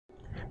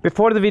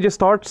Before the video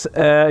starts,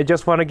 I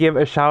just want to give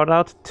a shout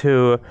out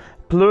to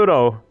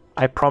Pluto.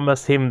 I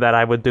promised him that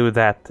I would do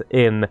that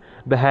in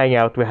the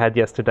hangout we had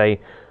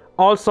yesterday.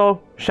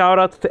 Also, shout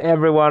out to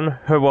everyone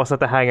who was at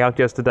the hangout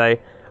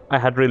yesterday. I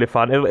had really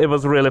fun. It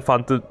was really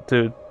fun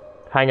to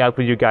hang out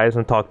with you guys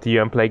and talk to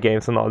you and play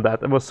games and all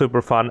that. It was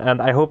super fun,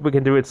 and I hope we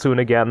can do it soon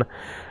again.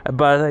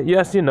 But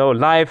yes, you know,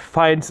 life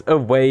finds a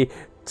way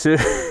to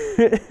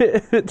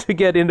to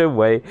get in the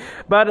way.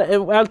 But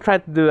I'll try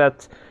to do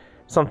that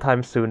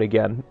sometime soon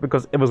again,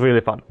 because it was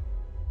really fun.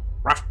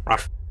 Ruff,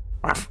 ruff,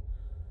 ruff.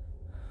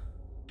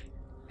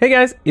 Hey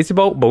guys, it's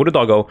your Bo the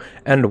Doggo,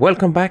 and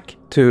welcome back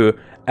to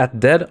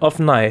At Dead of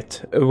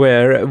Night,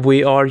 where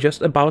we are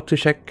just about to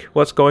check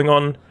what's going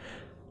on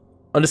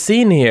the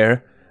scene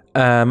here.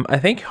 I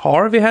think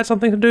Harvey had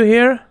something to do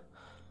here.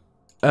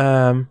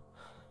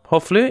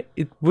 Hopefully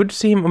it would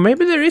seem, or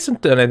maybe there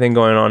isn't anything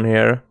going on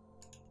here.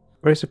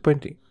 Where is it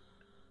pointing?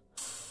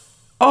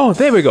 Oh,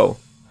 there we go.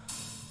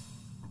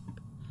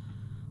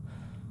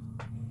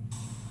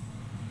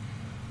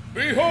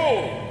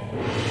 Behold,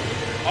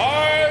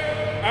 I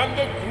am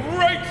the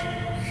great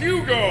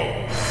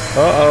Hugo.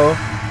 Uh-oh.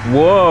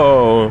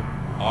 Whoa.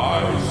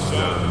 I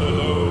stand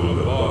alone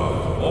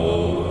above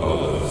all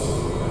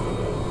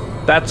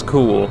others. That's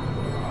cool.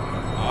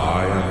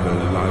 I am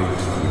the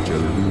light which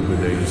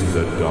illuminates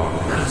the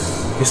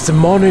darkness. It's the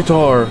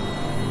monitor.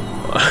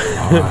 I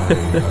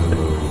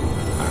alone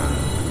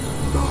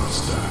am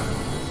master.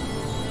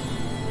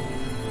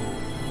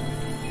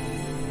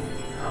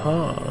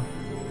 Huh.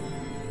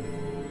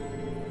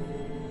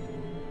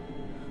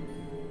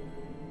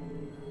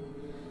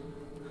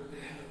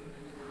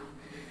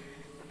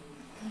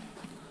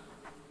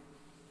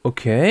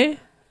 Okay.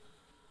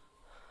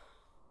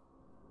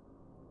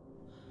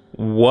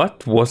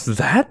 What was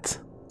that?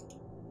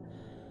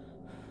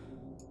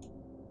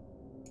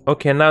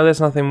 Okay, now there's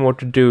nothing more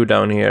to do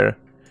down here.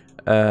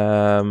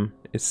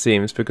 It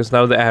seems, because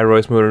now the arrow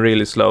is moving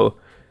really slow.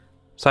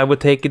 So I would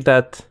take it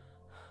that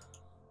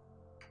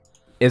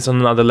it's on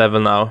another level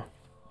now.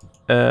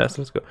 So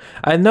let's go.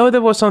 I know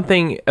there was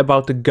something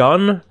about the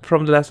gun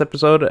from the last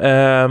episode,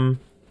 and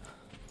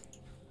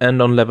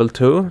on level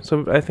 2,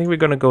 so I think we're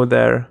gonna go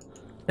there.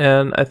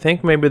 And I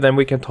think maybe then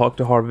we can talk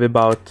to Harvey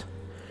about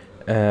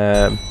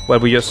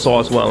what we just saw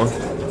as well.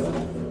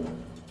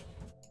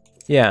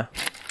 Yeah.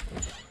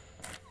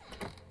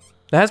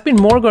 There has been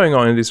more going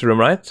on in this room,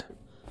 right?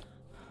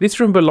 This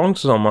room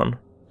belongs to someone.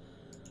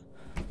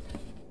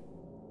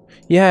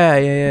 Yeah.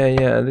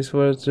 This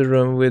was the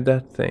room with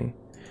that thing.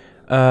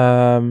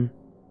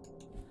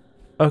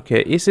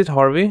 Okay, is it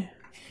Harvey?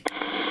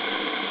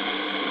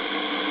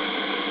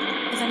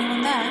 Is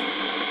anyone there?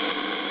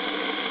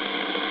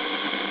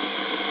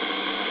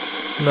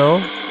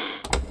 No?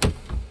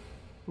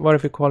 What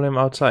if we call him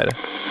outside?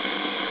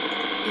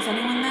 Is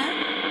anyone there?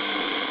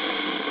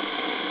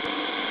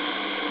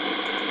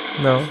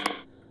 No.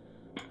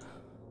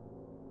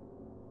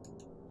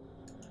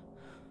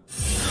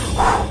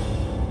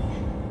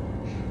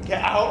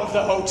 Get out of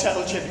the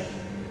hotel, Jimmy.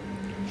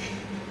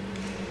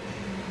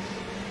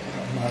 Get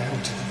out of my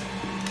hotel.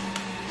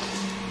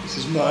 This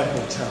is my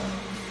hotel.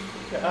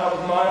 Get out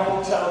of my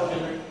hotel,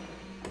 Jimmy.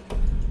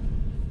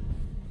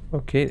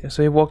 Okay,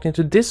 so he walked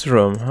into this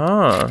room,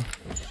 huh?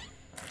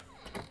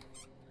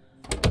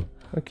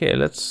 Okay,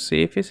 let's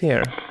see if he's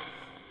here.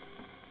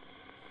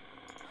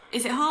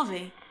 Is it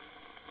Harvey?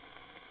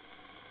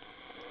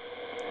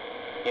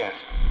 Yes.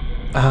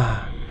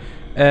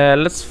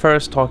 Let's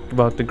first talk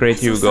about the Great I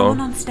saw Hugo.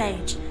 someone on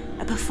stage,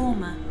 a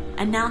performer,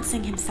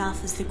 announcing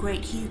himself as the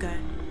Great Hugo.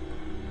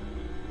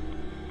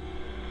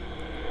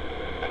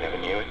 I never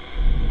knew it.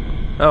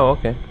 Oh,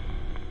 okay.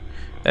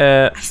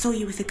 I saw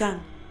you with a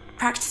gun,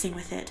 practicing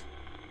with it.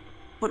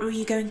 What were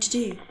you going to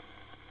do?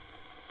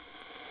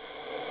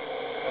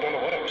 I don't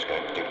know what I was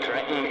going to do.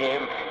 Threaten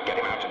him, get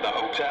him out of the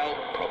hotel.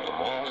 Problem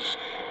was,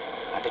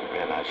 I didn't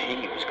realize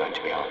he was going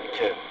to be armed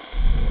too.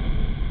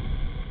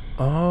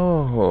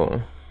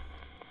 Oh,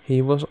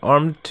 he was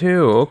armed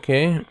too.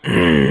 Okay.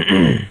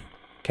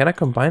 Can I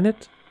combine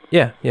it?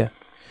 Yeah.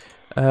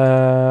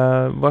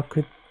 What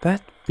could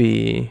that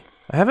be?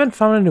 I haven't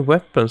found any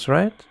weapons,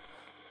 right?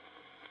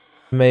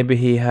 Maybe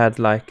he had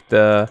like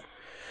the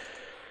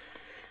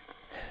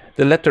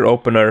letter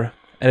opener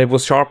and it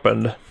was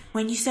sharpened.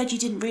 When you said you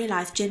didn't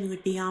realize Jimmy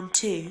would be armed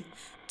too,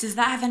 does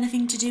that have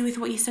anything to do with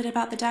what you said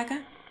about the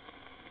dagger?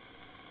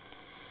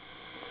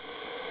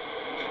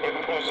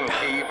 It wasn't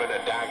even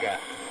a dagger.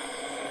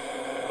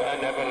 But I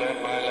never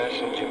learned my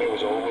lesson. Jimmy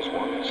was always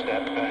one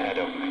step ahead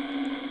of me.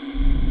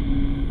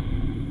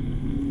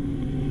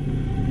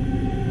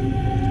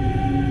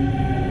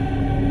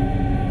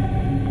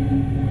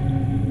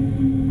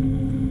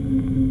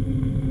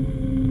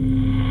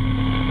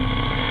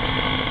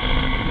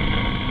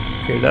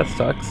 Okay, that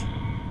sucks.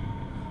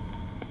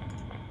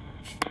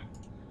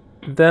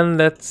 Then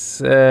let's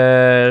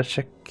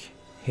check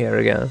here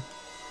again.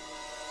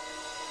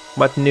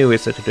 What new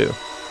is there to do?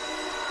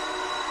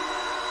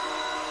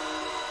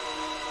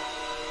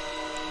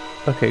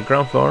 Okay,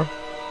 ground floor.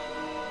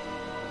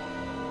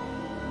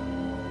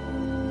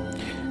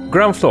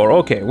 Ground floor.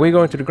 Okay, we're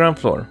going to the ground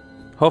floor.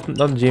 Hope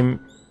not Jim.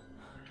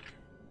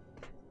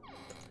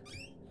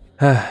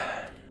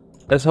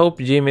 Let's hope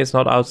Jim is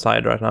not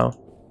outside right now.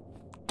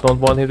 Don't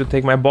want him to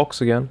take my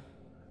box again.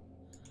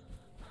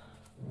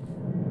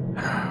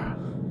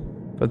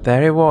 But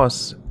there he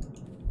was.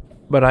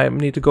 But I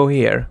need to go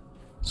here.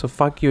 So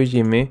fuck you,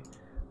 Jimmy.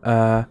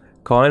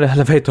 Call in the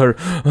elevator.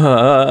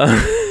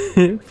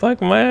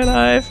 Fuck my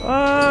life.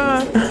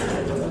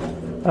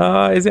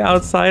 Is he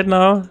outside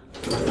now?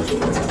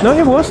 No,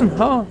 he wasn't.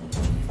 Oh.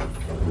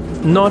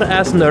 Not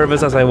as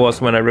nervous as I was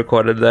when I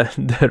recorded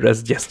the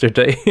rest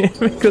yesterday.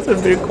 Because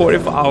I've been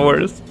recording for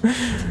hours.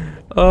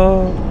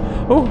 Oh.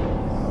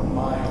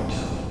 My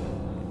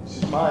hotel. This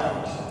is my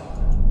hotel.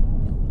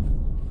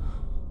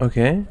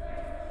 Okay.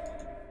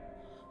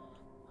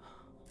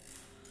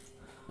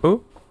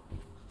 Oh.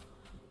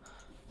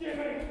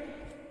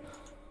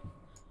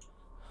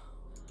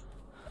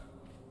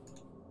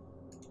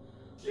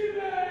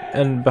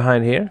 And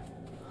behind here.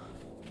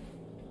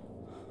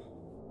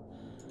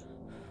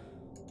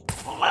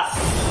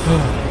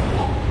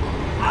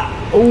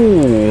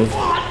 Oh.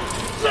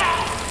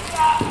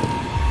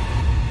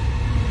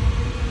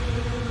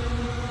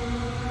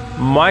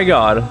 My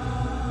God.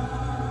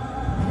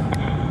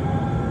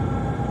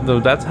 So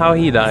that's how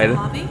he died.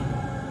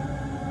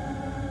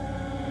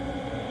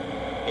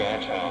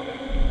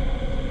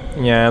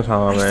 Yeah, it's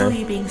Harvey. I saw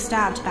you being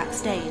stabbed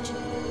backstage.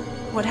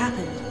 What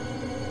happened?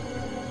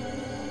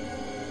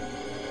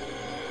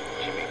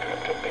 Jimmy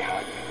crept up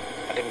behind me.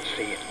 I didn't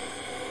see it.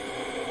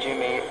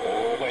 Jimmy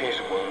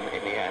always won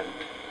in the end.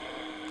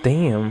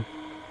 Damn.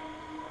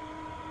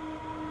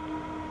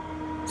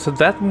 So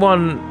that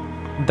one,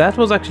 that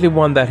was actually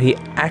one that he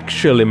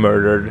actually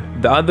murdered.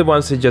 The other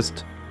ones he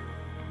just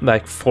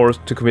like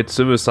forced to commit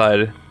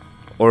suicide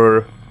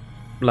or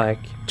like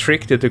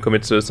tricked it to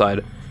commit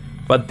suicide.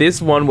 But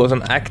this one was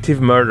an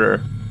active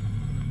murder.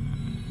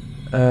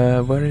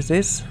 Where is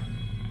this?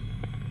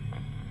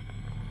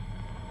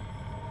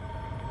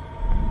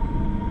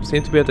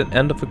 Seems to be at the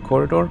end of a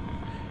corridor.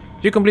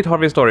 You complete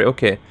Harvey's story.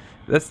 Okay,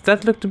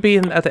 that looked to be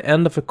at the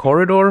end of a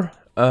corridor.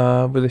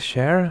 With a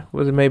chair.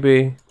 Was it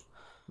maybe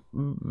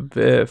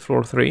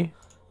floor 3?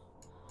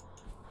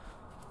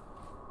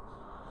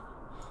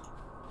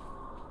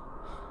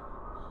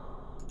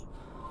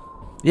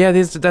 Yeah,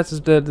 that's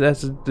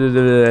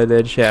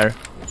the chair.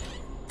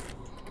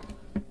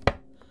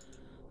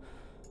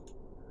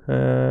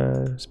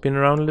 Spin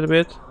around a little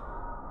bit.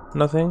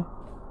 Nothing.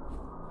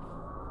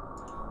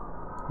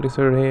 Look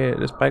through here,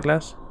 the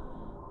spyglass.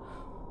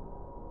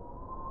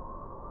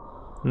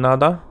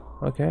 Nada.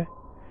 Okay.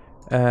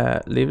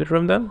 Leave the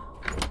room then.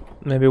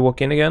 Maybe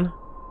walk in again.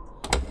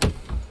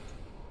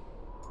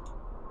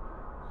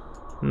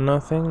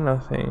 Nothing,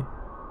 nothing.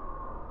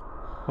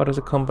 What does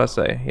the compass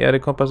say? Yeah, the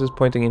compass is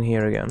pointing in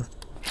here again.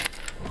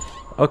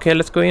 Okay,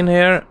 let's go in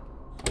here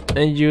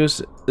and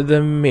use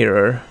the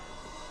mirror.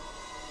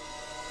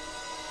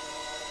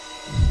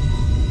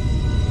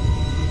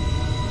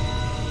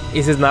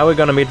 Is it now we're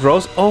gonna meet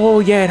Rose? Oh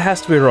yeah, it has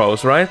to be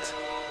Rose, right?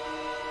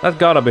 That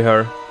gotta be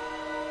her.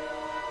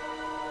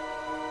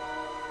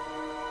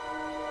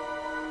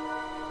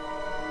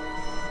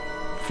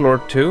 Floor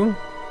 2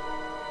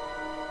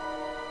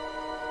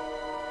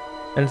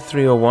 and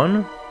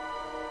 301.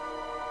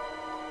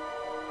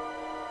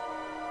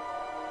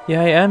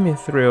 Yeah, I am in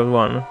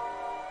 301.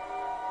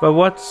 But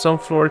what's on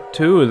floor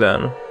 2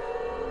 then?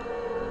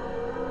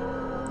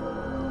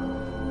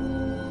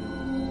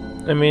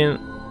 I mean,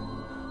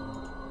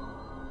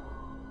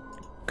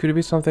 could it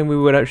be something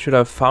we should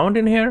have found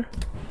in here?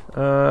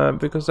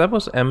 Because that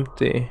was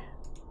empty.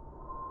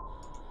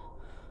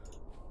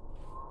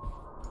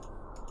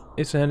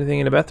 Is there anything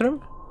in the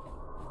bathroom?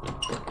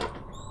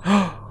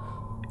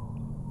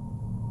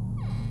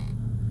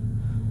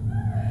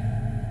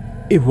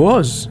 It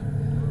was!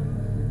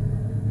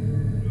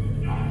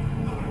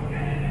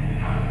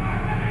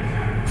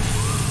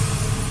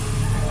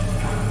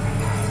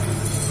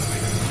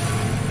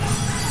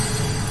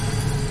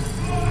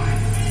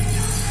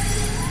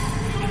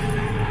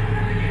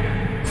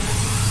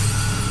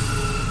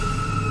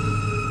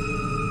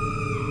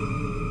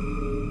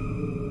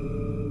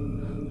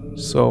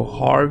 So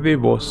Harvey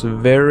was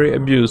very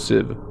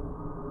abusive.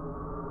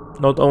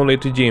 Not only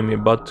to Jimmy,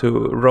 but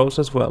to Rose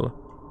as well.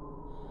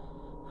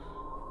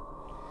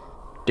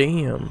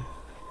 Damn.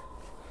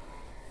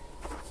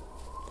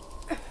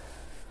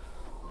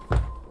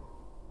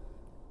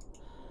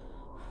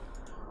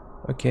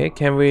 Okay,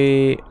 can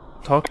we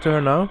talk to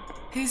her now?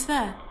 Who's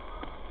there?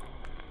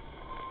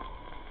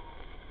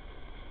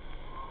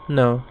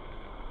 No.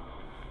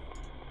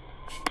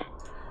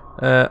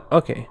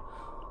 Okay.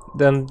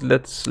 Then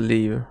let's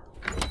leave.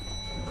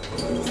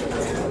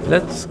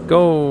 Let's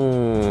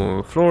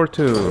go. Floor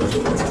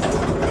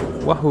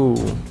 2. Wahoo.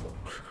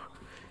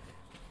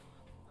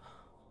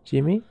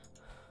 Jimmy?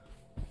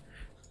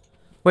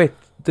 Wait,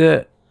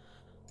 the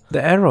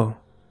arrow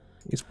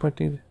is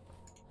pointing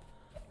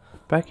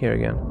back here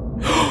again.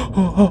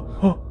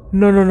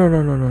 No.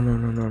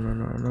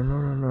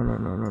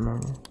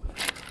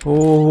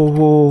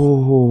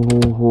 Oh.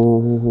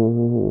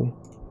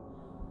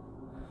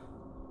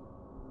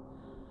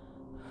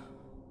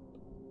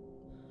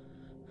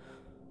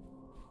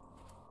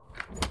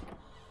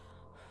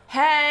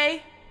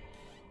 Hey!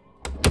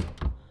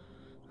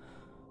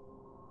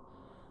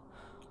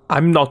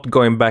 I'm not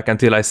going back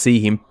until I see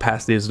him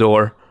pass this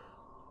door.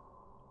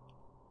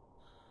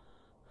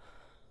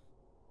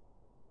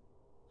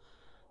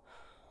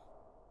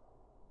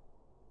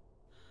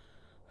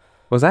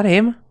 Was that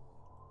him?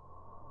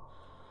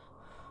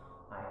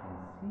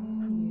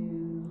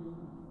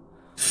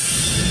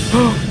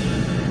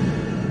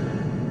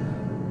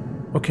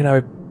 Okay,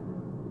 now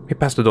he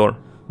passed the door,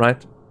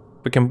 right?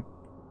 We can...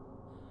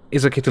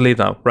 It's okay to leave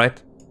now,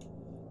 right?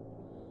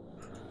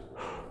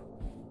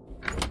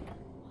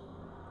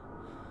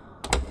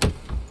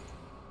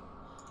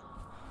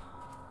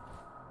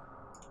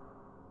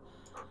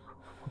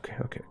 Okay.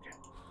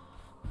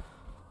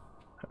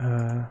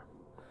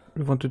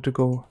 We wanted to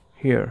go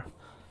here.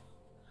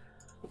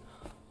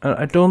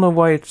 I don't know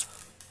why it's...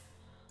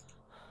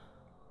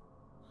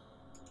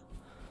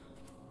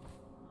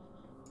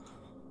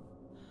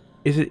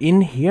 Is it in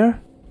here?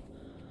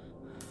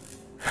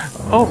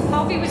 Oh!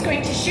 Harvey was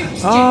going to shoot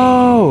Jimmy.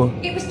 Oh!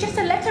 It was just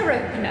a letter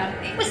opener.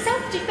 It was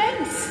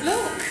self-defense.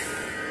 Look.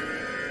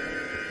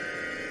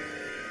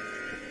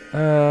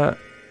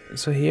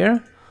 So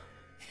here?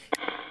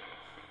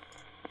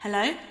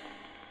 Hello?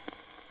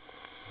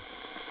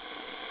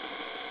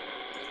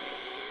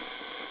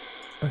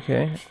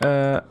 Okay,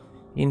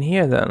 in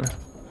here then.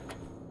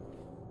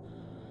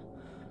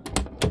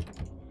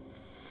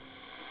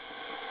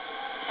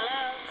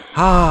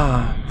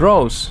 Ah,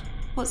 Rose.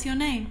 What's your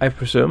name? I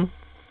presume.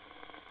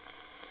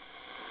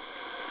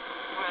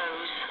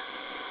 Rose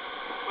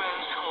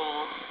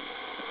Hall.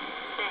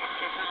 This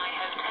is my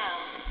hotel.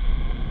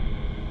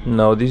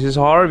 No, this is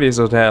Harvey's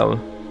hotel.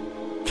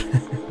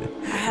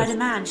 I heard a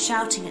man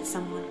shouting at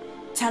someone,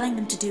 telling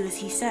them to do as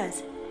he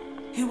says.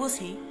 Who was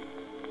he?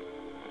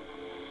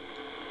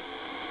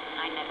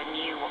 I never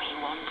knew what he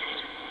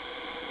wanted.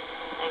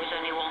 There was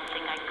only one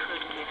thing I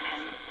could give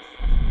him.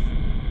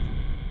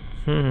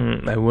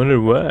 I wonder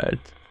what.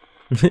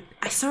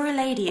 I saw a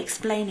lady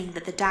explaining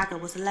that the dagger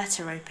was a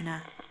letter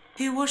opener.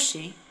 Who was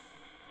she?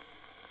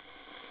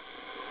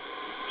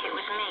 It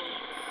was me.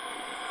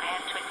 I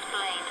had to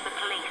explain to the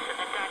police that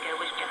the dagger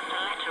was just a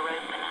letter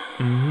opener.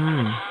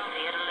 And that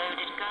Harvey had a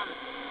loaded gun.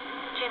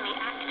 Jimmy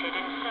acted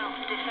in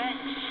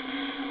self-defense.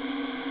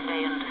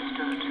 They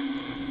understood.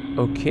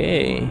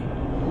 Okay.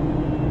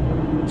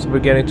 So we're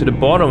getting to the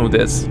bottom of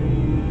this.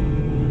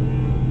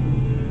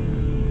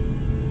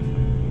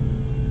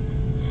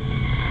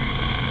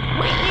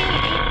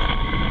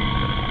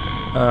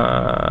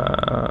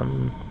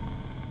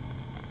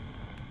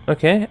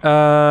 Okay,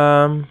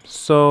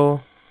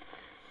 so...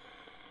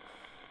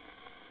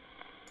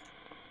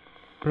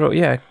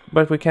 Yeah,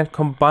 but we can't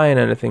combine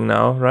anything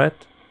now,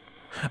 right?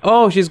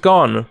 Oh, she's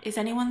gone! Is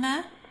anyone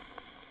there?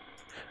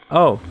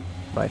 Oh,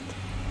 right.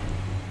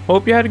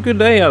 Hope you had a good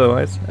day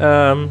otherwise.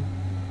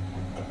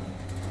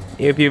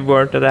 If you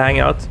weren't at the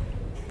hangout,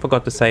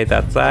 forgot to say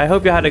that. So I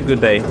hope you had a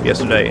good day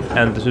yesterday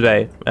and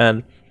today.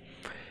 And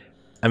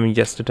I mean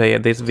yesterday,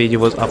 this video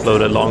was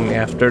uploaded long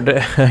after the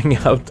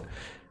hangout.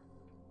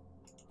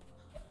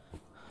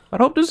 I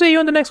hope to see you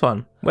on the next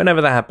one,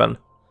 whenever that happened.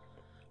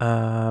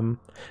 Now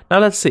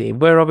let's see,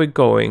 where are we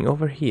going?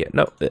 Over here?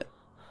 No.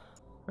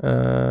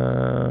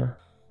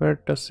 Where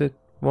does it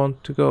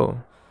want to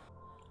go?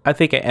 I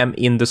think I am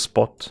in the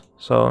spot,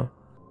 so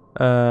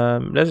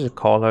let's just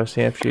call her,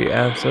 see if she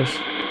answers.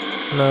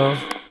 No.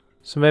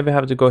 So maybe I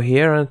have to go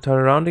here and turn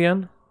around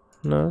again?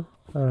 No.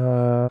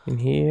 In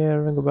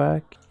here and go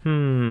back.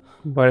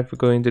 What if we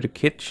go into the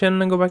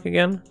kitchen and go back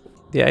again?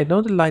 Yeah, I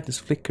know the light is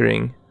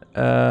flickering.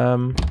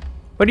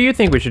 What do you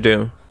think we should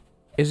do?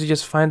 Is it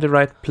just find the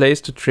right place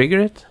to trigger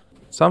it?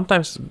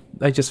 Sometimes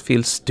I just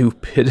feel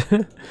stupid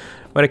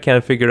when I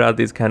can't figure out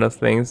these kind of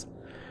things.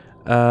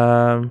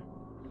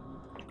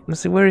 Let's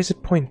see, where is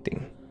it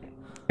pointing?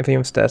 If I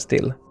even stand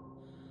still.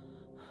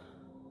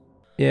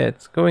 Yeah,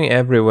 it's going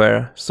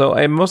everywhere. So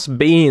I must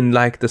be in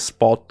like the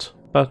spot.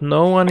 But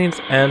no one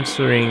is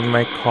answering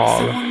my call.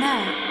 Someone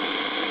there.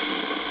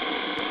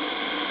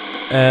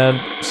 And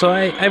so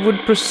I would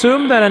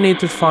presume that I need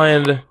to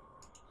find...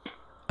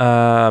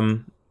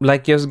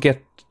 like just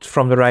get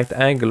from the right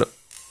angle.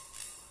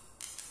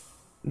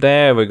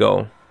 There we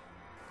go.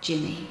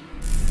 Jimmy.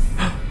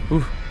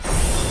 Oof.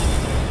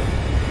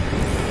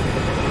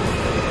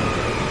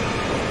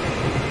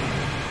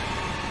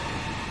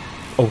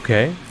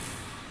 Okay.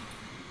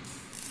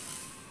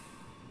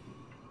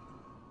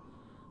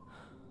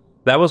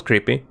 That was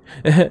creepy.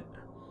 Can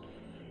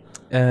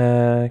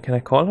I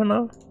call her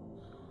now?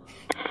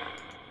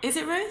 Is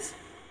it Rose?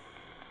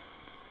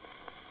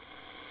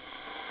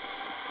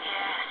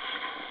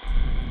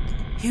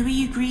 Who were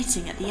you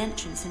greeting at the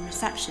entrance and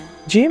reception?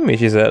 Jimmy,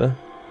 she said.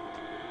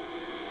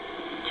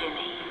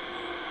 Jimmy.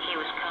 He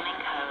was coming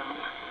home.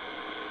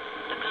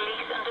 The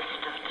police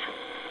understood.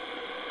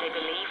 They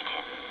believed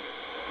him.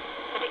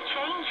 But it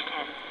changed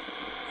him.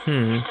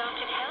 He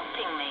started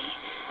helping me.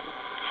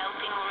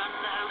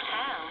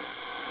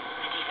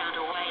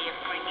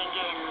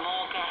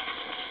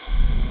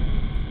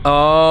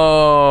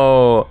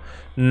 Oh,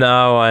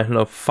 now I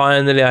know.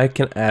 Finally, I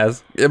can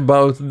ask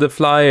about the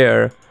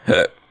flyer.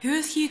 Who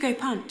is Hugo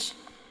Punch?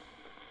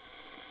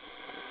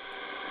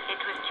 It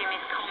was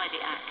Jimmy's comedy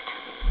act.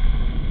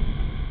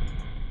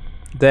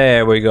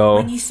 There we go.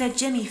 When you said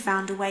Jimmy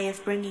found a way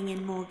of bringing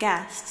in more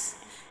guests,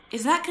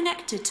 is that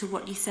connected to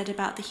what you said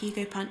about the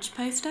Hugo Punch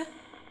poster?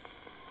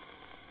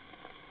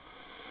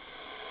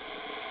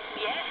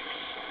 Yes,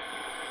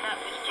 that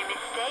was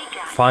Jimmy's stage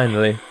act.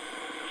 Finally.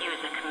 He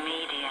was a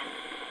comedian.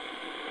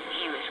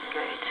 He was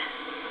good.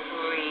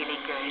 Really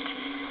good.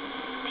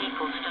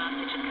 People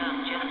started to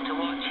come just to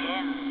watch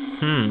him.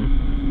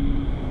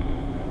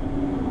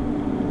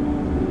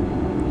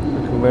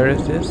 Okay, where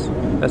is this?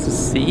 That's a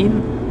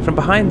scene? From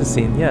behind the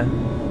scene, yeah.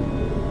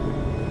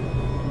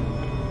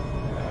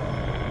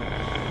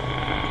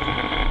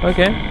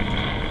 Okay,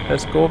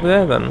 let's go over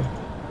there then.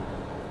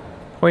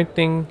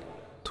 Pointing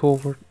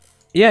toward...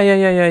 Yeah.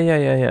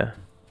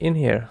 In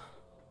here.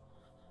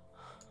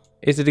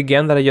 Is it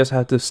again that I just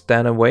have to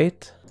stand and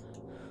wait?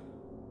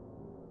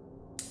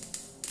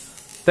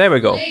 There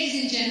we go.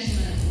 Ladies and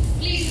gentlemen,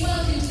 please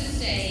welcome to the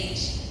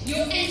stage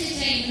your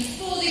entertainment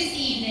for this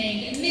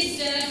evening,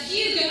 Mr.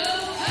 Hugo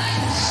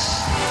Punch.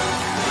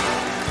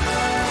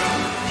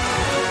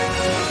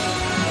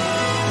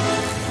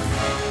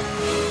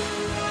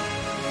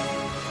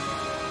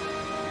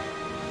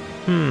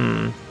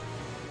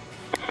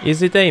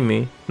 Is it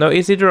Amy? No,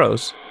 is it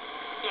Rose?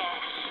 Yes,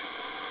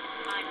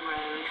 I'm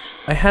Rose.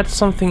 I had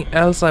something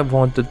else I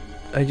wanted.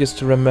 I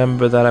just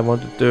remember that I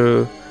wanted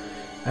to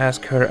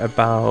ask her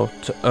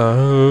about.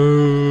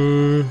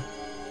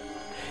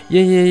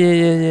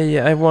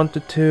 Yeah. I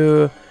wanted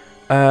to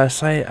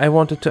I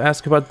wanted to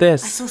ask about I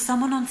this. saw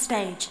someone on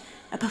stage,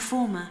 a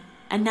performer,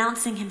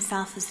 announcing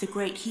himself as the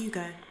Great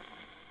Hugo.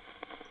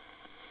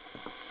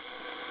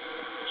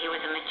 He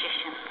was a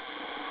magician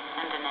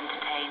and an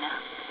entertainer.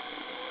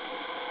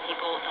 He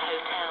bought the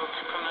hotel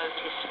to promote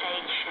his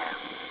stage show.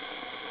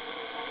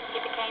 He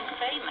became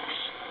famous.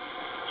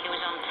 He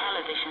was on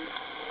television.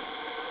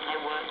 I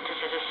worked as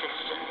his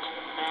assistant.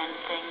 Then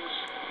things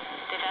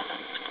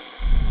developed.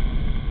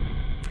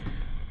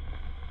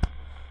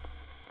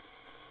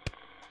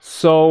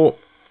 So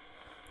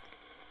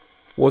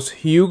was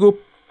Hugo,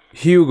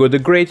 the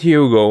Great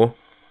Hugo,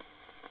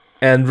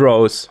 and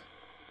Rose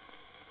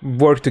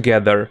worked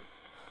together,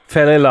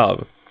 fell in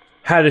love,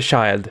 had a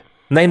child,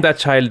 named that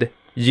child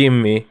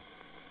Jimmy.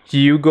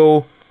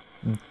 Hugo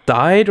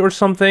died or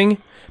something,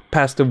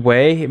 passed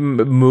away,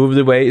 moved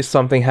away,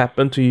 something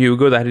happened to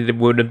Hugo that he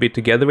wouldn't be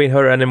together with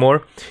her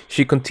anymore.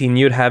 She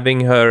continued having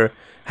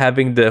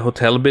the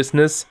hotel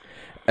business.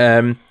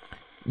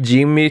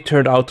 Jimmy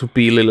turned out to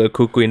be a little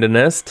cuckoo in the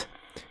nest.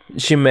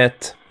 She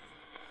met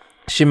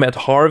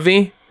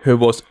Harvey, who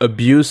was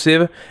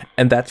abusive,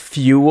 and that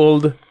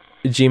fueled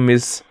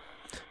Jimmy's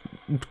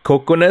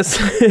cockiness,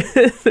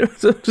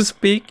 so to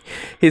speak.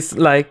 He's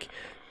like,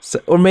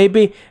 or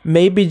maybe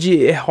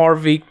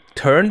Harvey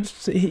turned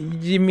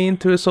Jimmy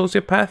into a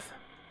sociopath.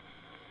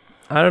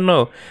 I don't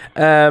know.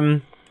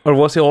 Or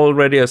was he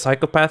already a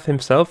psychopath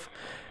himself?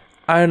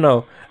 I don't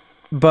know.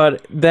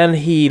 But then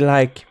he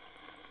like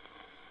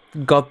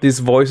got these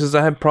voices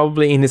I had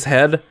probably in his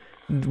head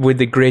with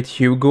the Great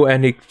Hugo,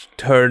 and he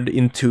turned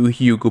into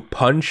Hugo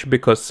Punch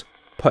because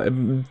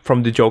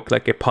from the joke,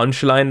 like a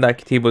punchline,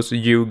 like he was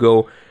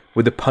Hugo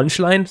with a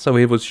punchline, so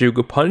he was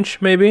Hugo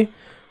Punch, maybe,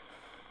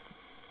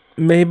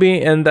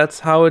 and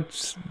that's how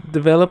it's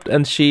developed.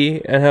 And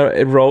she and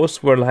her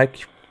Rose were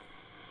like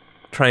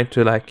trying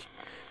to like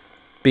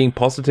being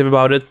positive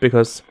about it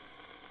because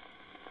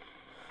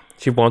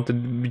she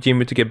wanted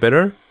Jimmy to get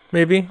better,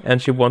 maybe,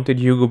 and she wanted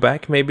Hugo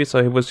back, maybe.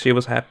 So she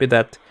was happy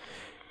that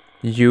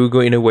Hugo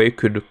in a way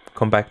could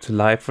come back to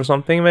life or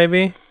something,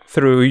 maybe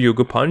through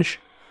Hugo Punch.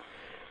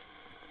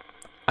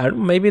 I don't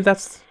know, maybe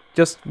that's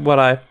just what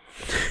I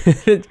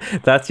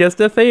that's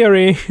just a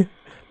theory.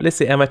 Let's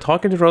see, am I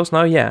talking to Rose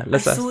now? Yeah,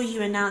 let's I saw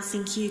you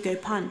announcing Hugo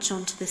Punch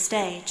onto the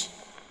stage.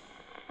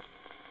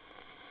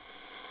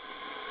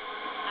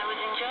 I was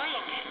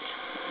enjoying it.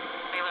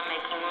 We were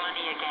making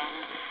money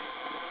again.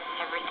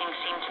 Everything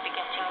seemed to be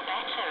getting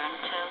better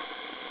until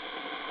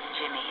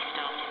Jimmy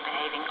started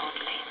behaving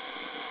oddly.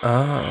 I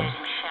heard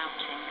him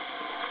shouting,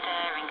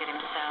 staring at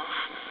himself.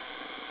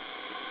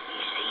 He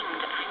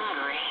seemed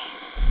angry.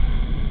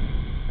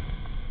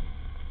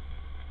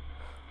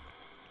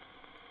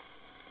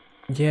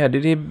 Yeah,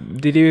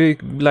 did he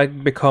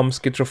like become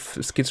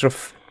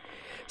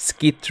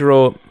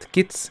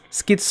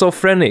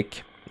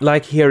schizophrenic,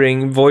 like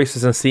hearing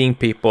voices and seeing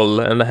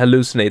people and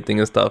hallucinating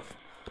and stuff?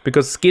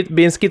 Because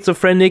being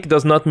schizophrenic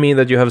does not mean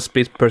that you have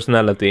split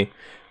personality.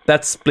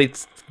 That's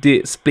split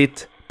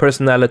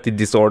personality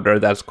disorder.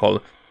 That's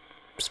called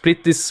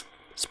split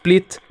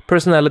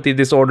personality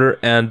disorder,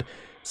 and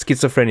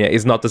schizophrenia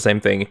is not the same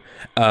thing.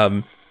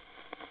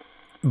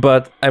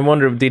 But I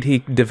wonder, did he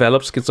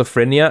develop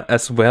schizophrenia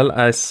as well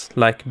as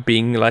like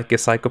being like a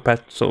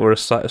psychopath or a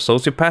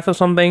sociopath or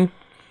something?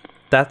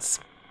 That's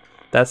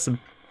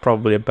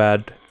probably a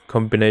bad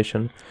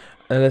combination.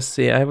 Let's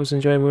see, I was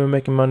enjoying we were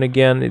making money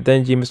again.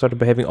 Then Jimmy started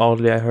behaving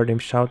oddly. I heard him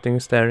shouting,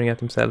 staring at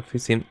himself. He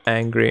seemed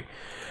angry.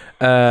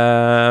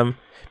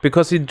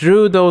 Because he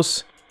drew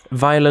those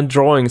violent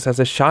drawings as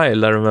a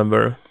child, I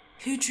remember.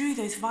 Who drew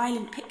those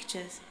violent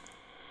pictures?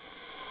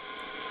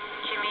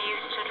 Jimmy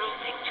used to draw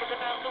pictures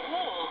about the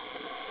war.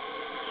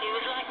 He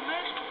was like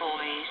most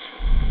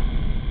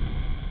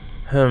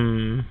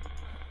boys.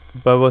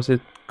 But was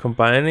it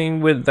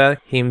combining with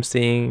that him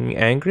seeing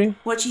angry?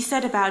 What you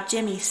said about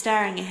Jimmy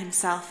staring at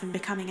himself and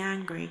becoming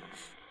angry,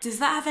 does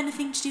that have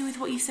anything to do with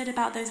what you said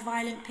about those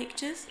violent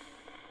pictures?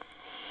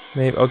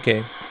 Maybe.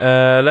 Okay.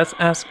 Let's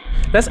ask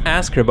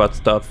her about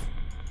stuff.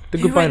 The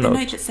Who goodbye wrote the note.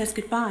 note that says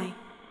goodbye?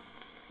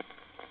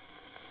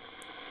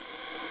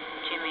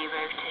 Jimmy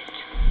wrote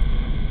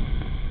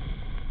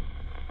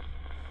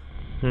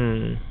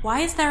it. Why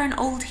is there an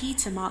old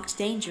heater marked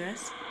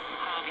dangerous?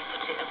 Harvey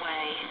put it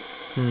away.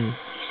 He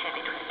said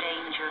it was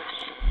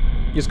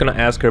dangerous. Just gonna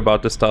ask her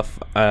about the stuff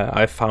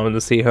I found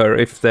and see her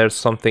if there's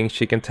something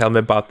she can tell me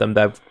about them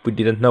that we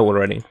didn't know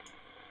already.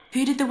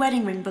 Who did the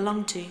wedding ring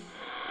belong to? It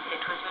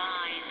was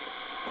mine.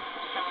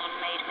 Someone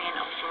made me an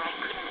offer I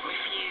couldn't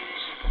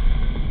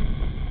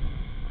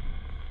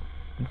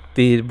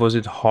refuse. Was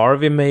it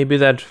Harvey maybe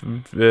that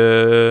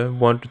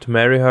wanted to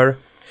marry her?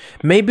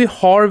 Maybe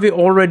Harvey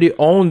already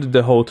owned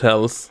the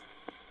hotels,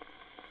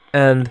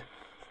 and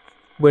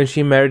when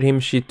she married him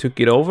she took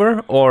it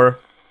over, or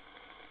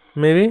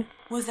maybe?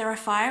 Was there a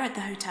fire at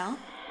the hotel?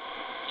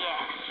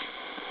 Yes.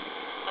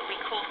 But we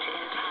caught it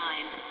in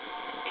time.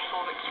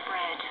 Before it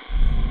spread.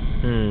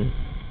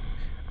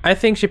 I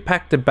think she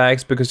packed the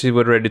bags because she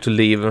was ready to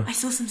leave. I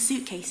saw some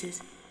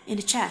suitcases in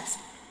a chest.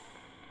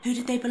 Who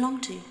did they belong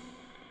to? They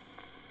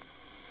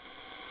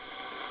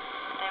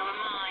were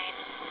mine.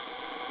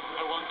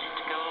 I wanted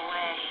to go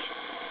away,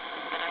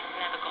 but I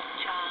never got the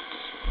chance.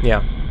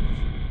 Yeah.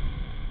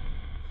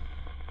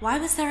 Why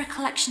was there a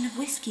collection of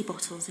whiskey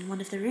bottles in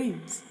one of the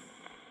rooms?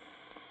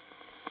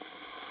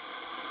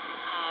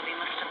 Harvey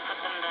must have put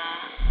them there.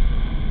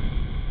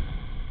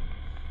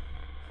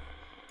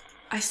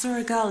 I saw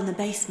a girl in the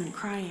basement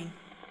crying.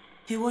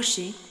 Who was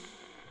she?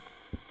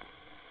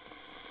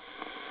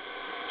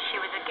 She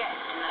was a guest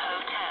in the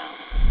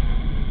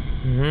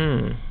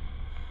hotel.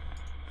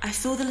 I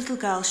saw the little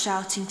girl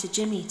shouting to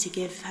Jimmy to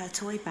give her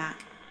toy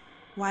back.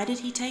 Why did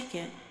he take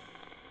it?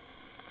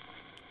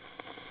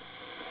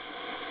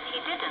 He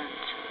didn't.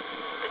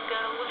 The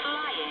girl was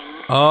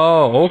lying.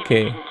 Oh,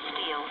 okay. He didn't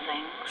steal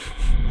things.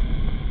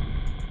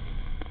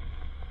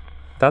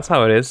 That's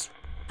how it is.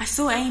 I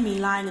saw Amy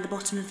lying at the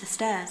bottom of the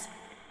stairs.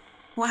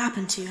 What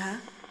happened to her?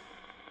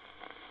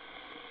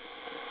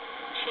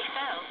 She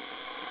fell.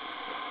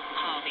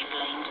 Harvey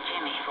blamed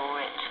Jimmy for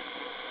it.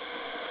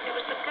 It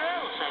was the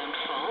girl's own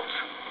fault,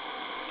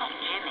 not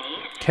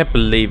Jimmy's. Can't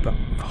believe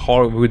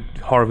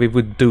Harvey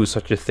would do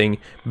such a thing.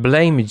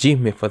 Blame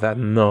Jimmy for that.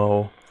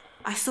 No.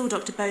 I saw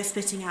Dr. Bow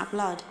spitting out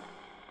blood.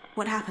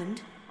 What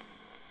happened?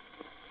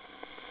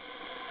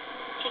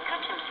 He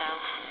cut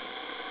himself,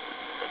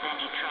 but then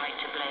he tried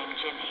to blame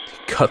Jimmy.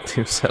 Cut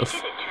himself.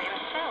 He did it to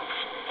himself.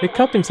 He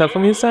cut himself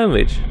from his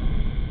sandwich.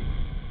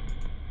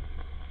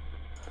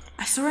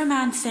 I saw a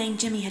man saying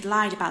Jimmy had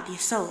lied about the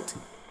assault.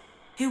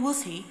 Who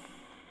was he?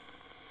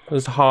 It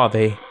was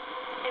Harvey. It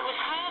was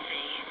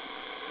Harvey.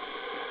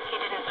 He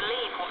didn't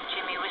believe what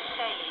Jimmy was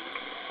saying,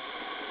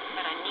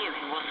 but I knew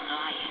he wasn't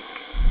lying.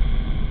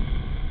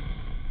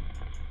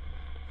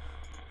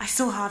 I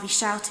saw Harvey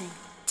shouting,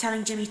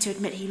 telling Jimmy to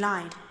admit he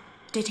lied.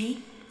 Did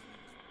he?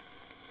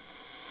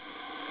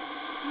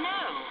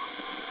 No.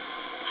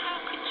 How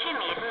could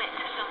Jimmy admit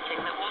to something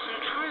that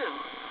wasn't true?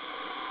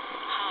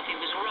 Harvey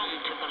was wrong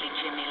to bully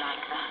Jimmy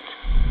like that.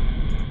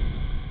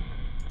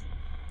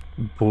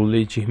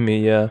 Bully Jimmy,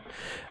 yeah.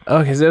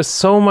 Okay, so there's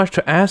so much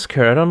to ask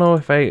her. I don't know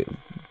if I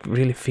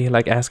really feel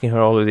like asking her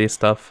all of this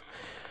stuff.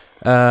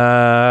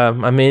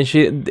 I mean,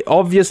 she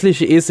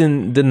is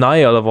in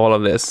denial of all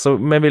of this, so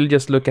maybe we'll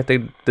just look at the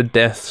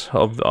deaths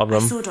of I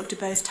them. saw Dr.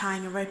 Bose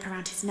tying a rope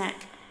around his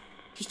neck.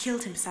 He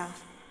killed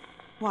himself.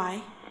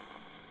 Why?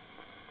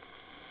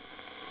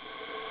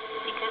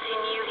 Because he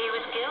knew he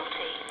was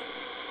guilty.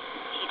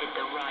 He did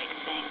the right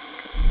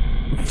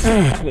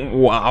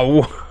thing.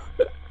 Wow.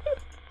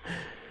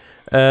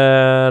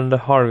 And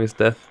Harvey's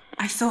death.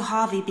 I saw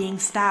Harvey being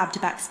stabbed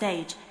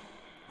backstage.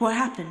 What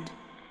happened?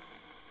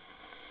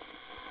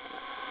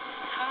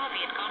 Harvey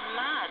had gone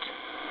mad.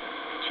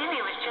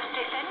 Jimmy was just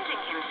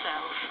defending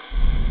himself.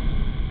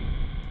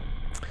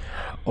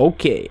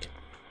 Okay.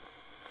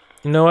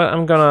 You know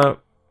what?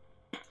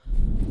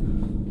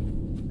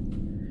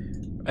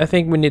 I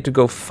think we need to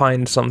go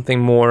find something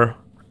more.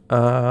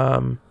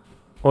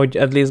 Or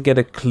at least get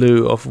a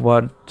clue of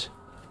what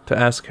to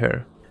ask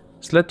her.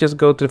 So let's just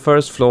go to the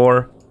first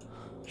floor,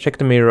 check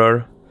the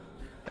mirror,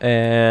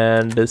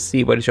 and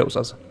see what it shows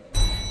us.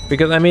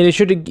 Because I mean, it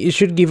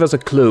should give us a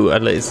clue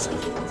at least.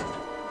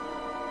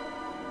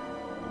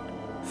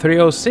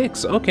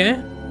 306, okay.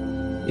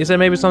 Is there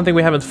maybe something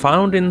we haven't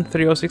found in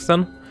 306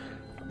 then?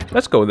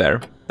 Let's go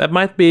there. That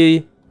might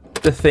be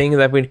the thing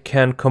that we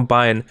can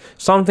combine.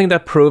 Something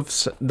that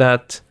proves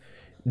that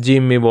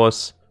Jimmy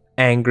was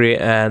angry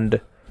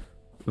and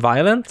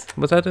violent.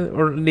 Was that it?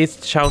 Or at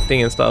least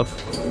shouting and stuff.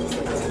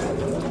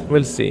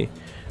 We'll see.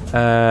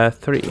 3.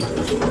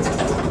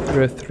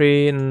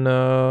 3,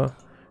 no.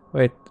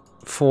 Wait,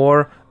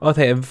 4.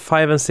 Okay,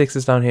 5 and 6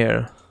 is down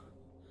here.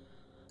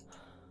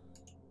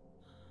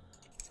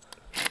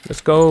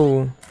 Let's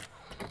go.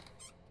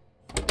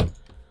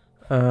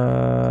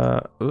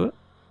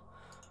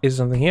 Is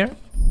something here?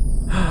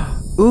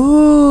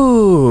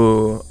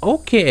 Ooh,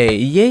 okay.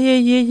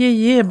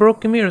 Yeah.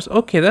 Broken mirrors.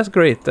 Okay, that's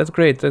great. That's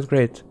great.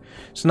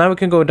 So now we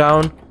can go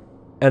down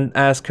and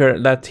ask her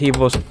that he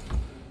was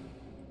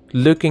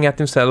looking at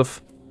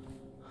himself,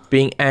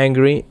 being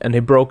angry, and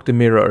he broke the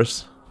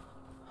mirrors.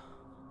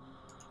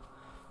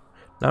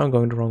 Now I'm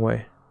going the wrong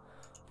way.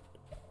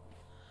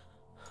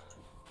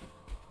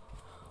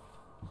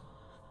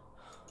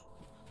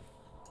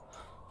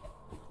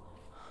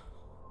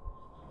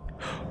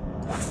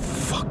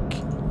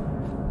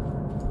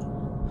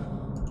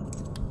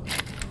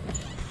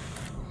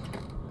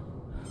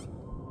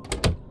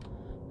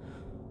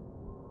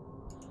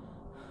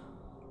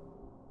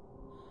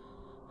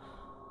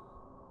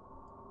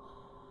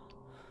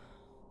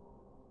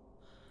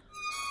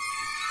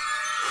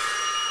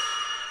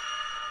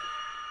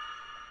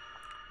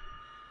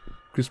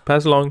 Just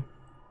pass along.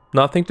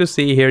 Nothing to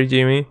see here,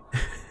 Jimmy.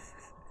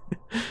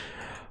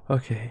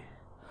 Okay.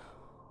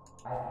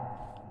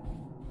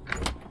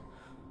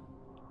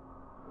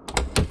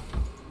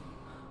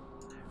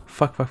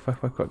 Fuck.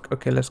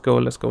 Okay, let's go.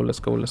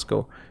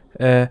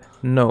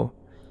 No.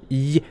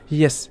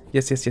 Yes.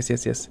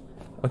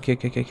 Okay.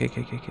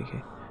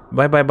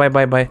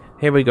 Bye.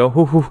 Here we go.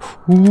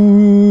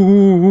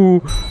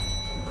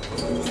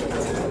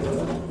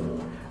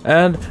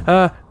 And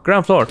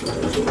ground floor.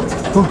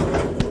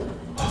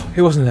 He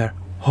wasn't there.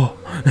 Oh.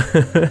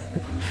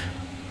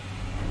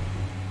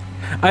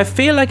 I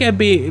feel like I've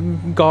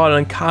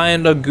gotten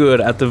kind of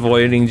good at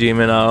avoiding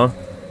Jimmy now.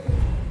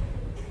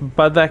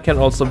 But that can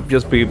also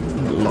just be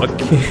luck.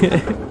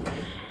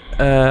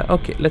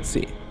 Okay, let's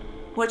see.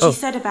 What you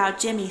said about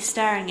Jimmy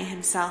staring at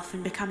himself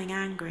and becoming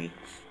angry,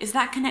 is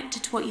that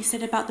connected to what you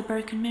said about the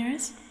broken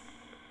mirrors?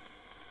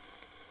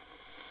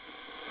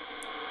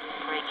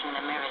 Breaking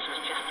the mirrors was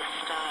just a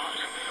start.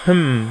 I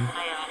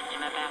asked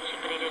him about it,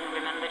 but he didn't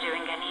remember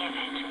doing any of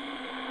it.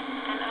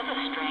 Then other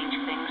strange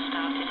things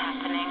started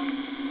happening.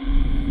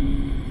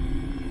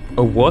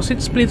 Oh, was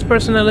it split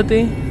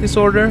personality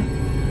disorder?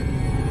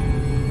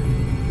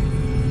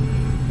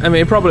 I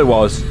mean, it probably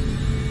was.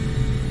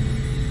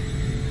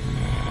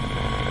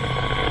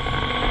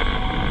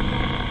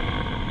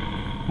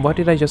 What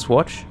did I just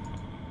watch?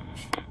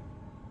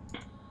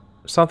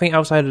 Something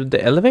outside of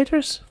the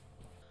elevators?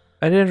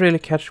 I didn't really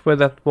catch where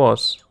that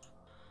was.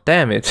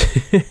 Damn it.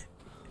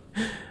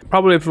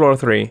 Probably floor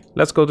 3.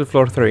 Let's go to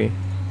floor 3.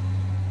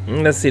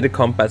 Let's see the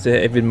compass,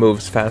 if it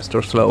moves fast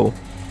or slow.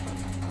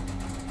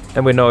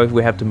 And we know if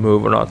we have to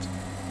move or not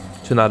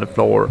to another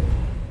floor.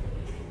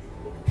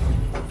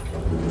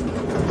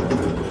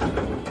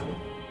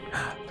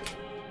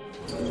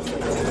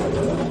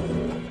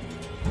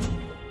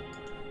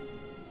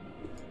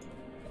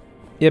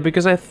 Yeah,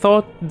 because I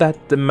thought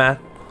that the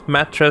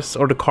mattress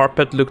or the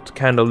carpet looked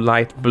kind of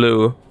light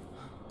blue.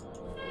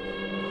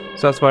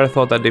 So that's why I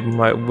thought that it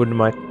might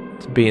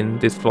be in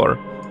this floor.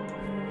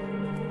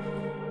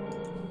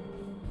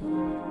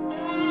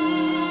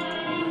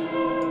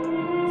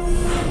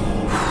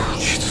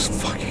 Jesus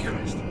fucking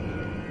Christ.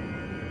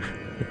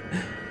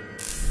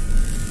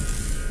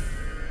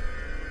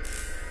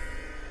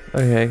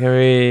 Okay, can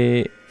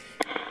we...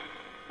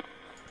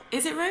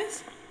 Is it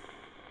Rose?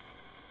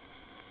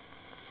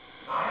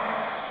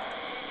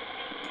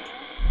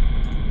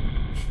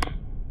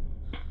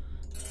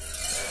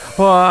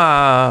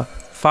 Wow,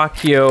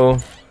 fuck you.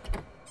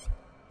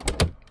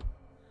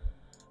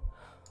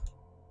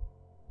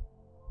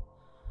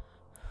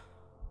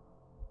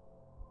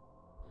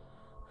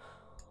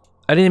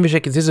 I didn't even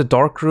check, is this a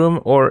dark room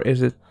or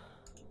is it...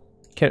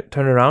 Can't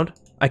turn around?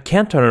 I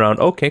can't turn around,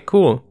 okay,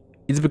 cool.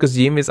 Is it because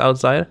Jim is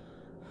outside?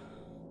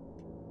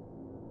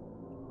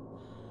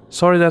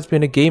 Sorry, that's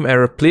been a game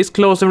error. Please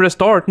close and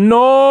restart.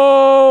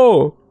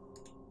 No!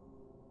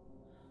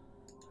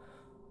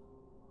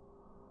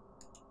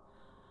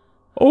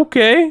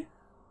 Okay.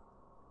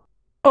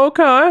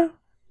 Okay.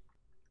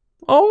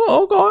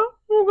 Oh, okay.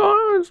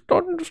 It's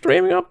starting to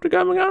streaming up the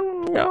game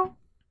again. Yeah.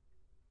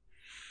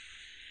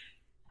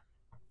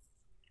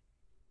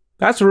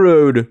 That's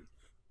rude.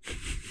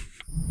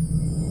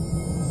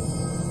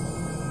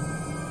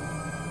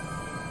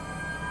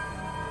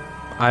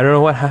 I don't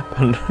know what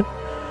happened.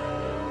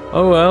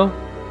 Oh well.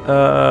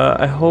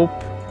 I hope.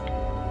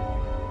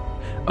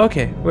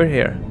 Okay, we're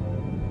here.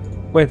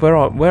 Wait, where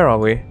are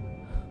we?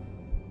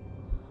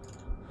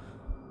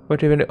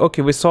 What even?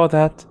 Okay, we saw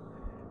that,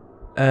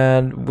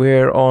 and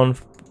we're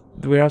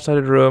outside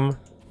the room.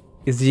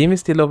 Is Jimmy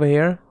still over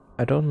here?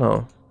 I don't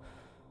know.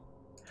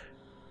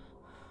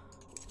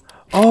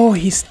 Oh,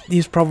 he's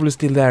probably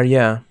still there.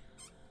 Yeah.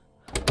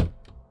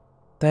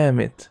 Damn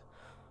it.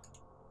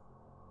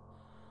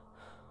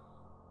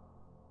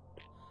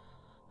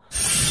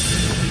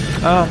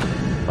 Ah,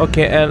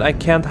 okay, and I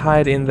can't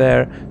hide in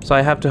there, so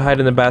I have to hide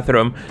in the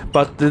bathroom.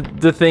 But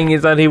the thing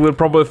is that he will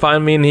probably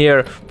find me in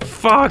here.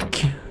 Fuck!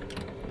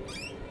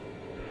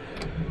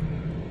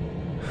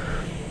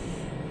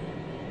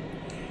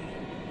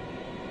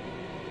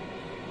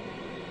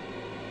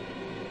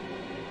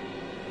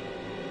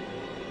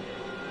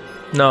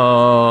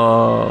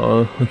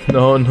 No,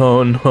 no,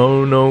 no,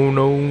 no, no,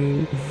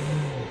 no.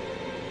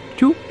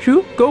 Shoo,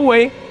 shoo, go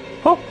away.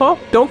 Ho, ho,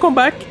 don't come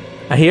back.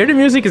 I hear the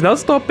music is not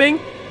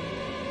stopping.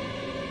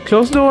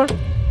 Close the door.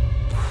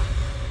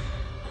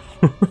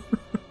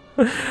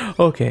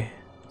 Okay.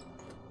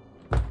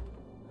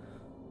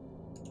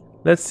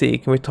 Let's see,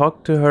 can we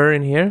talk to her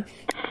in here?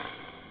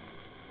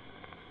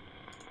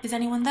 Is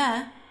anyone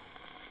there?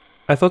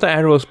 I thought the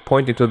arrow was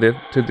pointing to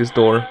this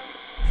door.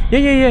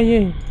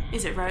 Yeah.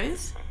 Is it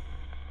Rose?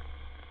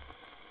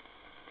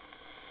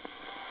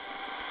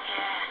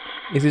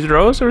 Is it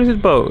Rose or is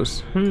it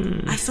Bose?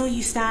 I saw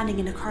you standing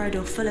in a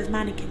corridor full of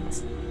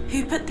mannequins.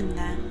 Who put them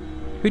there?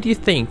 Who do you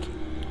think?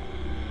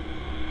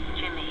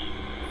 Jimmy.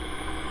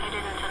 I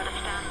didn't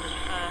understand at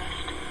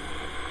first.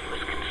 I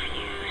was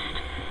confused.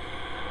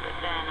 But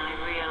then I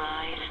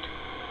realized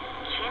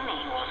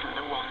Jimmy wasn't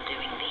the one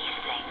doing these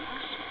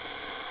things.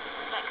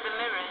 Like the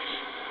mirrors,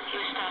 he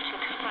was starting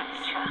to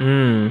fracture.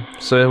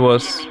 So it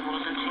was... Jimmy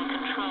wasn't in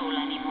control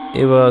anymore.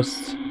 It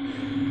was...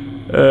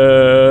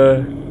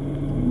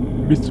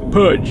 Mr.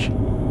 Punch.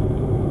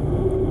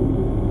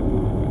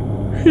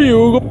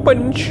 Hugo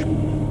Punch.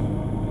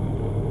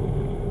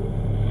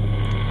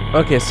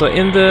 Okay, so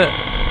in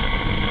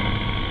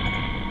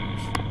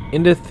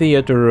the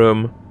theater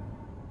room,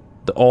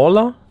 the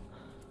aula,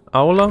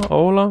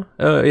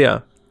 yeah,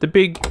 the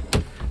big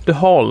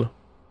hall,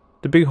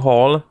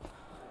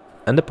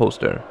 and the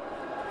poster.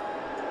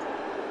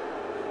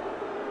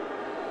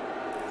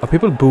 Are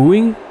people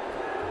booing?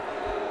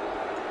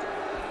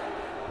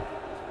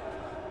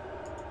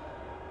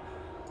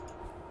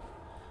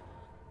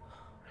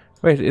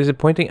 Wait, is it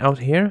pointing out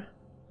here?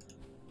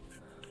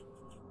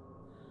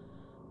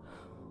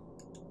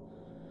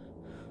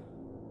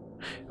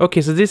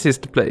 Okay, so this is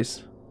the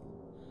place.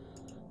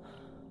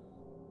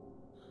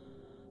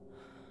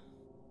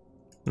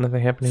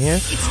 Nothing happening here?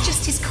 It's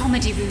just his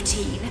comedy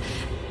routine.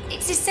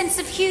 It's his sense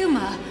of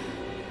humor.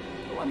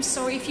 Oh, I'm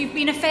sorry if you've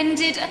been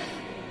offended.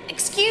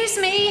 Excuse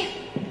me.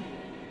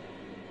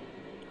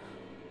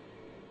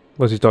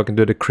 Was he talking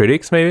to the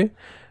critics, maybe?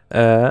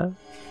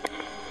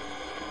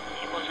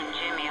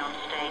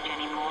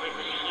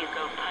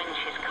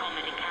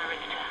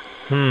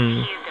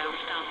 Hugo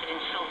started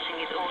insulting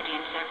his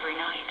audience every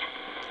night.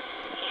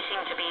 He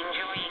seemed to be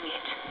enjoying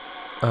it.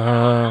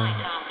 Right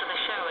after the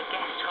show, a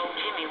guest told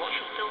Jimmy what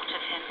she thought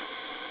of him.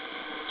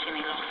 Jimmy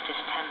lost his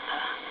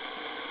temper.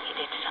 He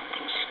did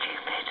something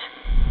stupid.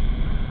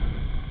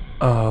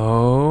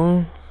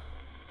 Oh.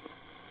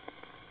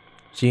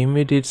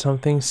 Jimmy did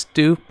something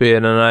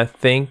stupid, and I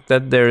think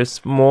that there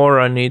is more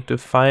I need to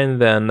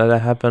find then that I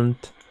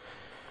haven't...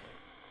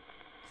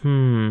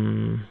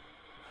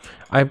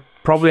 I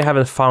probably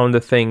haven't found the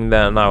thing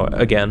there now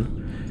again.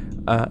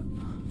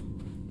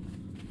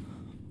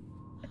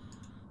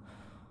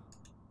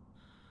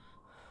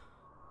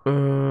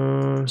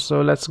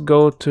 So let's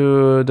go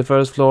to the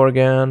first floor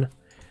again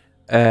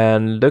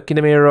and look in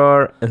the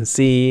mirror and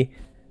see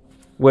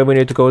where we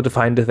need to go to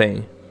find the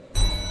thing.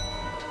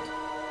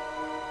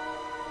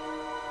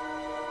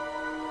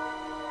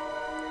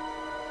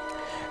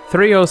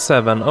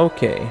 $307,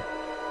 okay.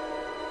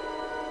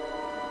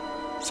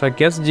 So I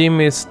guess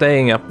Jimmy is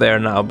staying up there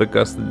now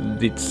because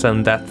it's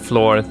on that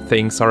floor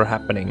things are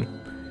happening.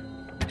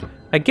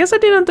 I guess I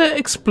didn't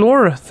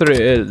explore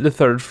the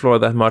third floor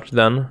that much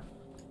then.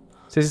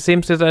 Since it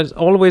seems that there's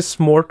always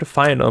more to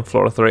find on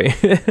floor 3.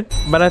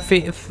 But I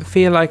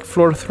feel like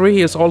floor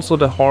 3 is also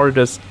the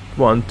hardest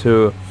one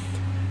to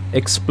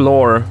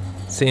explore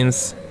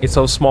since it's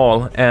so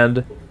small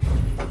and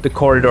the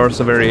corridors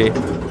are very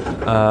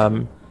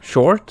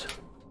short.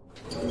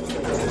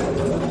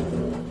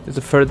 It's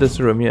the furthest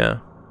room, yeah.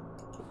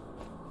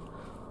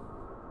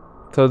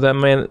 So that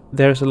means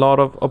there's a lot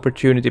of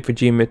opportunity for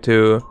Jimmy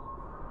to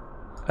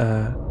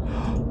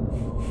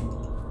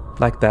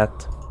like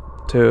that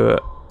to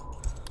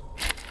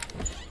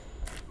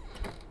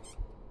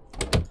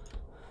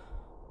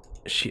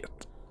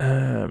shit.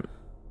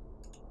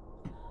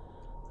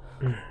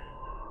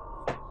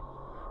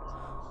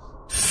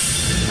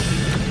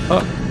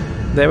 Oh,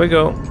 there we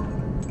go.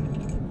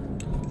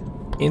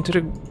 Into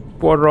the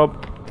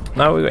wardrobe.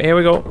 Now here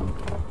we go.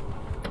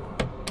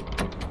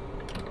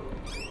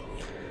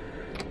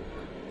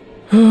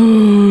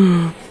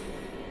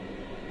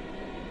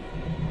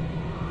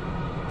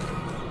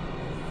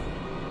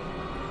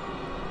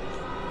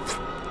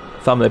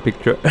 Thumbnail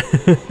picture.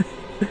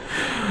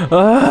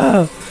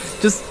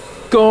 Just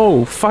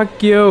go.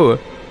 Fuck you.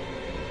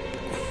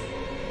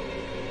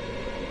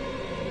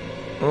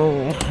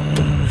 Oh.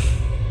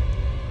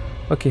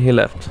 Okay, he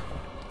left.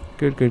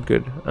 Good.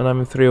 And I'm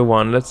in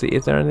 301. Let's see.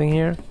 Is there anything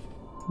here?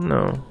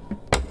 No.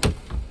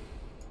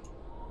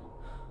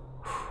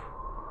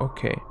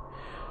 Okay.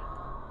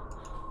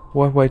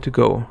 What way to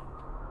go?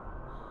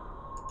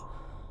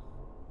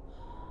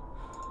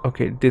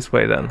 Okay, this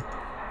way then.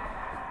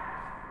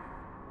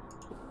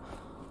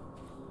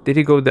 Did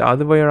he go the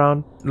other way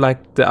around?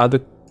 Like the other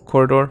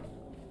corridor?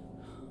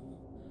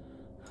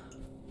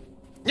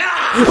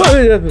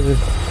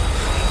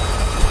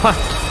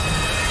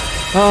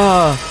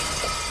 Ah!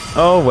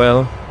 Oh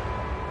well.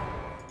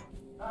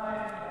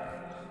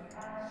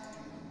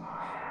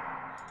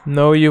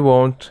 No, you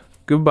won't.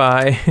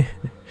 Goodbye.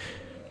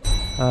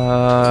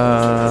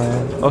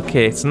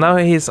 Okay, so now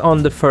he's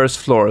on the first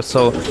floor,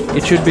 so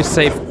it should be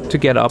safe to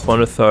get up on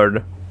the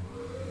third.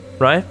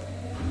 Right?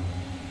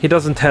 He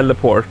doesn't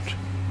teleport.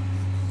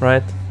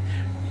 Right?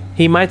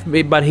 He might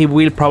be, but he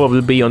will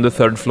probably be on the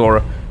third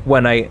floor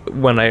when I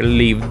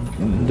leave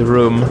the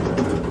room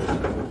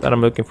that I'm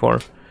looking for.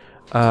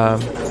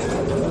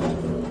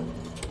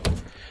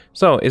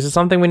 So, is it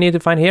something we need to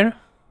find here?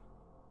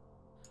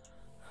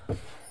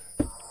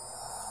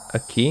 A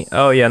key?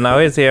 Oh yeah, now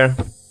he's here.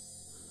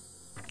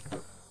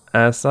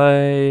 As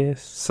I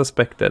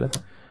suspected.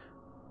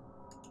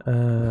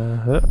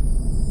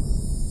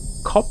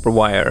 Copper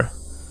wire.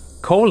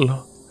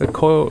 Coil. A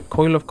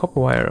coil of copper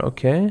wire,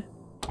 okay.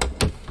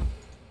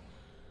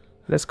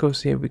 Let's go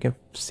see if we can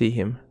see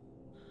him.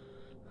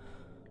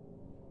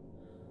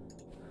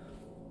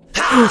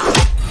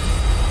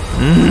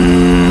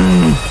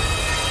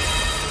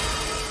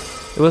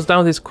 It was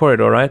down this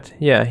corridor, right?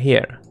 Yeah,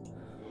 here.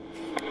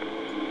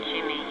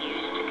 Jimmy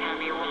used to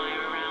carry wire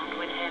around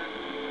with him.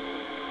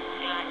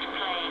 He liked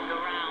playing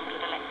around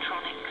with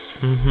electronics.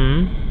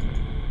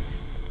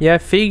 Yeah, I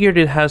figured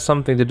it has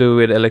something to do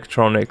with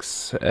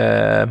electronics,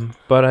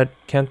 but I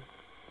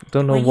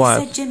don't know why.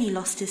 When you said Jimmy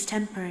lost his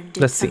temper and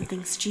did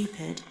something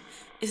stupid,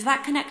 is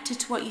that connected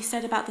to what you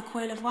said about the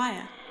coil of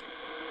wire?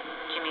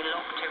 Jimmy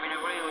locked her in a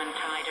room and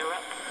tied her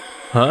up.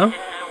 Huh?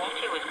 Didn't know what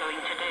he was going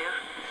to do.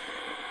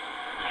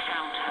 I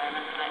found her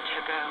and let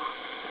her go.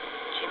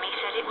 Jimmy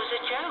said it was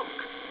a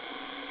joke.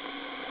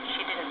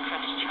 She didn't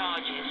press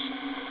charges,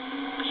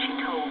 but she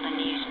told the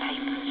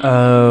newspapers.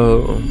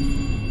 Oh.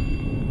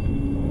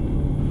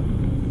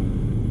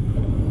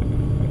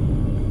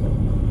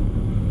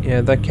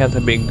 Yeah, that can't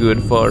have been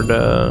good for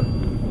the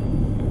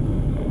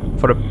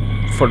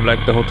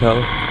like the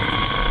hotel.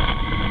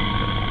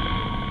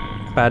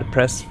 Bad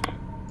press.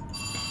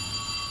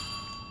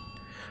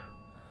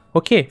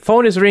 Okay,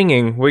 phone is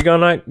ringing. We're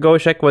gonna go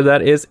check what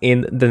that is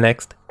in the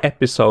next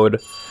episode.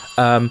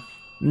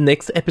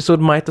 Next episode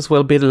might as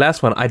well be the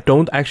last one. I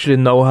don't actually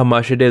know how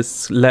much it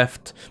is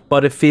left,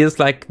 but it feels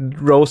like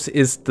Rose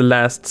is the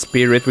last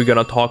spirit we're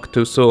gonna talk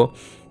to, so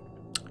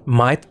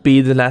might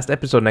be the last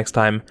episode next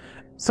time.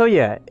 So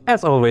yeah,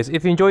 as always,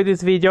 if you enjoyed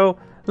this video,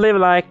 leave a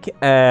like,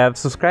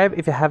 subscribe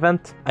if you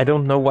haven't. I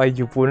don't know why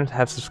you wouldn't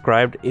have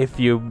subscribed if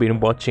you've been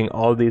watching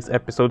all these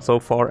episodes so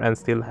far and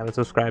still haven't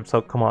subscribed,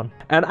 so come on.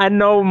 And I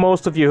know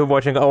most of you who are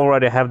watching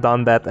already have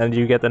done that and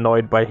you get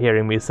annoyed by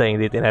hearing me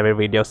saying it in every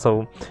video,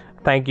 so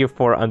thank you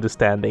for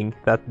understanding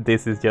that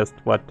this is just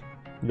what...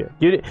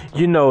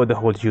 You know the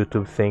whole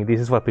YouTube thing, this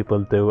is what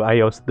people do.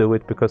 I also do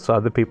it because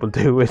other people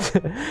do it.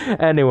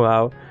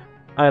 Anyhow,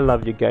 I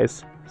love you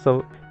guys,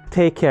 so...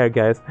 take care,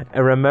 guys,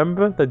 and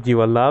remember that you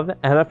are loved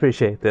and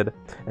appreciated,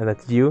 and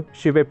that you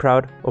should be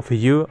proud of who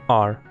you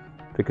are,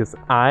 because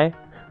I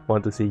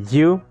want to see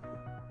you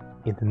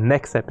in the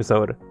next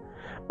episode.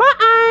 Bye!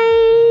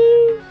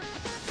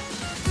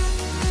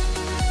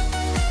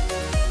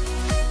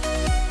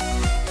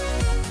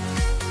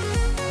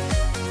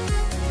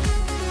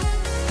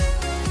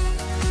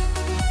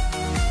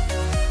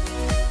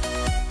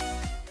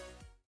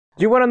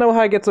 Do you want to know how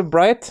I get so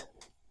bright?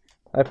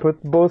 I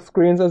put both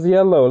screens as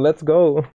yellow. Let's go.